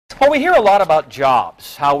Well, we hear a lot about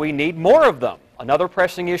jobs, how we need more of them. Another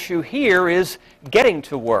pressing issue here is getting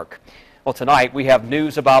to work. Well, tonight we have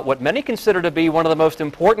news about what many consider to be one of the most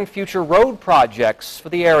important future road projects for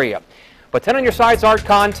the area. But 10 on Your Side's Art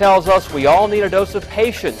Khan tells us we all need a dose of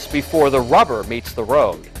patience before the rubber meets the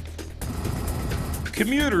road.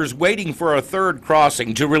 Commuters waiting for a third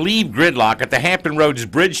crossing to relieve gridlock at the Hampton Roads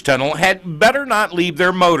Bridge Tunnel had better not leave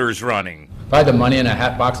their motors running. If I had the money in a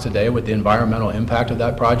hat box today with the environmental impact of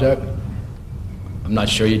that project, I'm not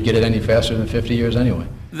sure you'd get it any faster than 50 years anyway.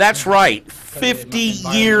 That's right, 50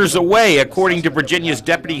 years away, according to Virginia's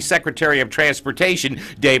Deputy Secretary of Transportation,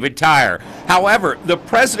 David Tyre. However, the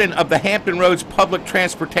president of the Hampton Roads Public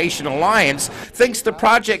Transportation Alliance thinks the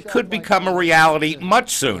project could become a reality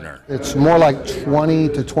much sooner. It's more like 20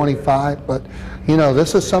 to 25, but you know,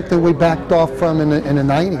 this is something we backed off from in the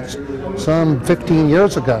 90s, some 15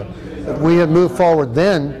 years ago. If we had moved forward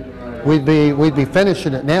then, we'd be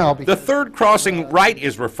finishing it now. The third crossing Wright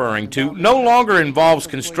is referring to no longer involves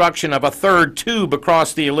construction of a third tube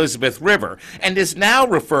across the Elizabeth River and is now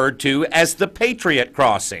referred to as the Patriot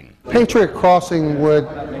Crossing. Patriot Crossing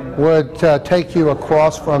would take you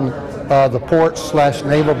across from the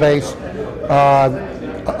port/naval base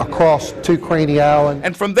across to Craney Island.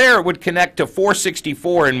 And from there it would connect to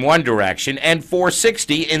 464 in one direction and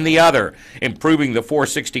 460 in the other. Improving the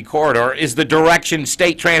 460 corridor is the direction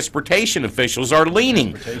state transportation officials are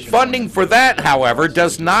leaning. Funding for that, however,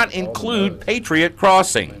 does not include Patriot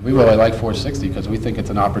Crossing. We really like 460 because we think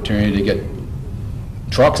it's an opportunity to get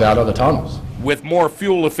trucks out of the tunnels. With more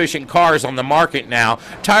fuel-efficient cars on the market now,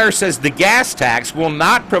 Tyre says the gas tax will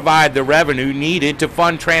not provide the revenue needed to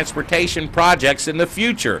fund transportation projects in the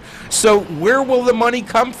future. So where will the money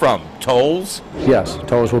come from? Tolls? Yes,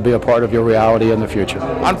 tolls will be a part of your reality in the future.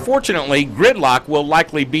 Unfortunately, gridlock will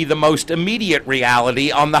likely be the most immediate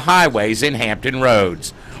reality on the highways in Hampton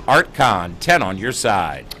Roads. Art Khan, 10 on Your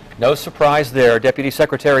Side. No surprise there. Deputy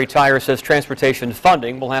Secretary Tyre says transportation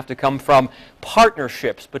funding will have to come from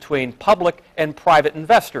partnerships between public and private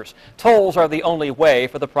investors. Tolls are the only way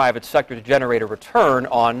for the private sector to generate a return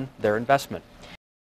on their investment.